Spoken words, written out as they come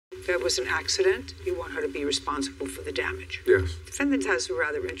there was an accident. You want her to be responsible for the damage. Yes. Defendant has a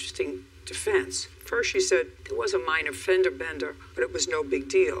rather interesting defense. First, she said there was a minor fender bender, but it was no big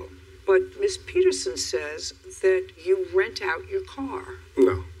deal. But Ms. Peterson says that you rent out your car.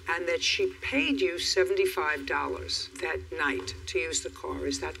 No. And that she paid you $75 that night to use the car.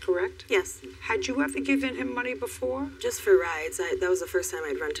 Is that correct? Yes. Had you ever given him money before? Just for rides. That was the first time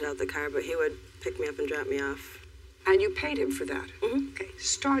I'd rented out the car, but he would pick me up and drop me off. And you paid him for that? Mm-hmm. Okay.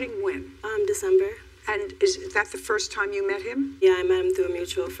 Starting when? December. And is that the first time you met him? Yeah, I met him through a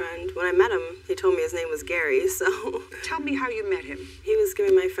mutual friend. When I met him, he told me his name was Gary, so... Tell me how you met him. He was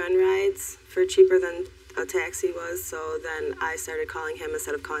giving my friend rides for cheaper than a taxi was, so then I started calling him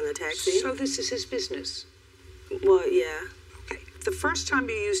instead of calling the taxi. So this is his business? Well, yeah. Okay. The first time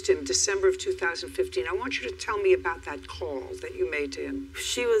you used him, December of 2015, I want you to tell me about that call that you made to him.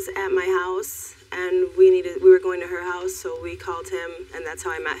 She was at my house, and we were going to her house, so we called him, and that's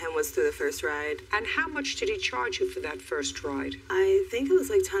how I met him, was through the first ride. And how much did he charge you for that first ride? I think it was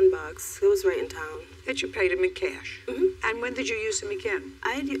like $10. It was right in town. That you paid him in cash? Mm-hmm. And when did you use him again?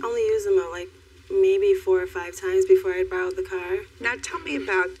 I only used him like maybe 4 or 5 times before I borrowed the car. Now tell me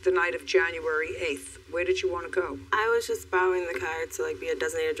about the night of January 8th. Where did you want to go? I was just borrowing the car to be a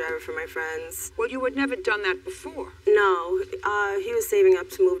designated driver for my friends. Well, you had never done that before. No, he was saving up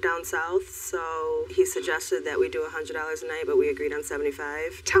to move down south, so he suggested that we do $100 a night, but we agreed on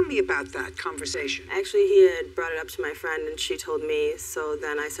 $75. Tell me about that conversation. Actually, he had brought it up to my friend, and she told me, so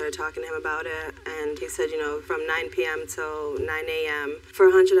then I started talking to him about it, and he said, from 9 p.m. till 9 a.m. for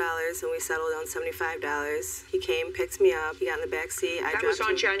 $100, and we settled on $75. He came, picked me up, he got in the back seat. That was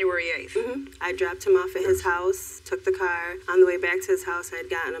on January 8th? Mm-hmm. I dropped him off at his house, took the car. On the way back to his house, I had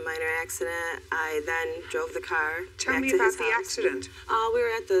gotten a minor accident. I then drove the car Tell back me to about his the house. accident. We were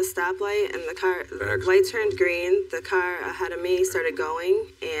at the stoplight, and the light turned green. The car ahead of me started going,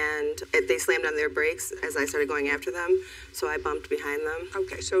 and they slammed on their brakes as I started going after them, so I bumped behind them.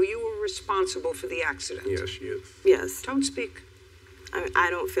 Okay, so you were responsible for the accident? Yes, she is. Yes. Don't speak. I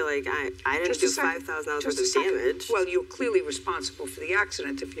don't feel like I didn't do $5,000 worth of damage. Well, you're clearly responsible for the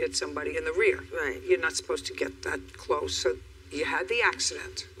accident if you hit somebody in the rear. Right. You're not supposed to get that close. So you had the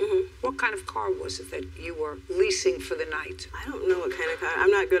accident. Mm-hmm. What kind of car was it that you were leasing for the night? I don't know what kind of car. I'm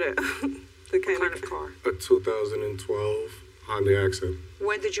not good at the kind of car. A 2012 Honda Accent.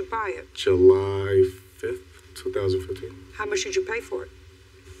 When did you buy it? July 5th, 2015. How much did you pay for it?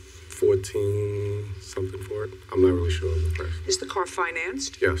 14 something for it. I'm not really sure of the price. Is the car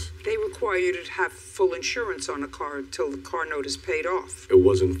financed? Yes. They require you to have full insurance on a car until the car note is paid off. It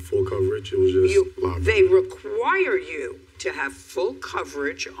wasn't full coverage. It was just liability. They require you to have full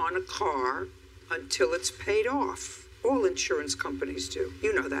coverage on a car until it's paid off. All insurance companies do.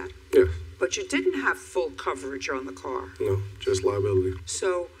 You know that. Yes. But you didn't have full coverage on the car. No, just liability.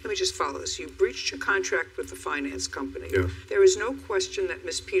 So let me just follow this. You breached your contract with the finance company. Yes. There is no question that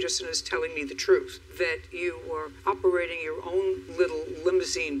Miss Peterson is telling me the truth, that you were operating your own little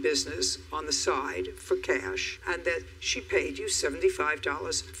limousine business on the side for cash, and that she paid you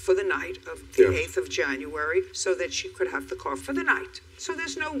 $75 for the night of the 8th of January so that she could have the car for the night. So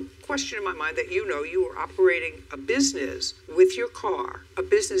there's no question in my mind that you were operating a business with your car, a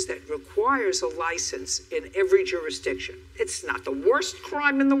business that requires a license in every jurisdiction. It's not the worst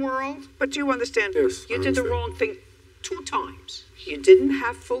crime in the world, but do you understand? Yes, You did the wrong thing 2 times. You didn't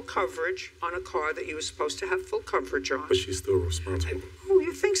have full coverage on a car that you were supposed to have full coverage on. But she's still responsible. Oh,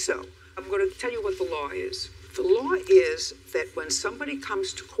 you think so? I'm going to tell you what the law is. The law is that when somebody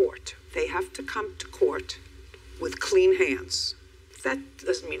comes to court, they have to come to court with clean hands. That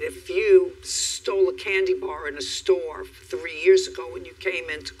doesn't mean if you stole a candy bar in a store 3 years ago when you came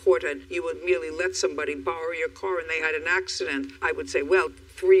into court and you would merely let somebody borrow your car and they had an accident, I would say, well,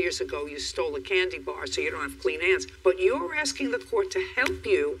 3 years ago you stole a candy bar, so you don't have clean hands. But you're asking the court to help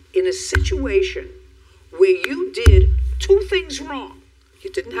you in a situation where you did 2 things wrong. You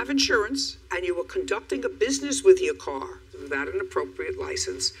didn't have insurance, and you were conducting a business with your car without an appropriate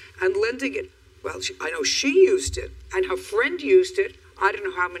license and lending it. Well, I know she used it, and her friend used it. I don't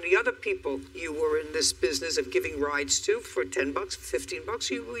know how many other people you were in this business of giving rides to for $10, $15.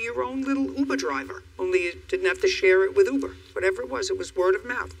 You were your own little Uber driver, only you didn't have to share it with Uber. Whatever it was word of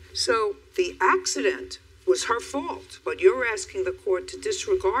mouth. So the accident was her fault, but you're asking the court to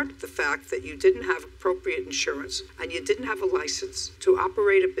disregard the fact that you didn't have appropriate insurance and you didn't have a license to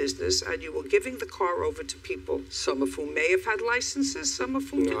operate a business, and you were giving the car over to people, some of whom may have had licenses, some of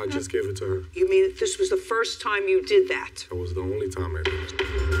whom didn't. No, I just gave it to her. You mean this was the first time you did that? That was the only time I did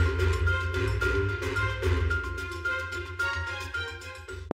it.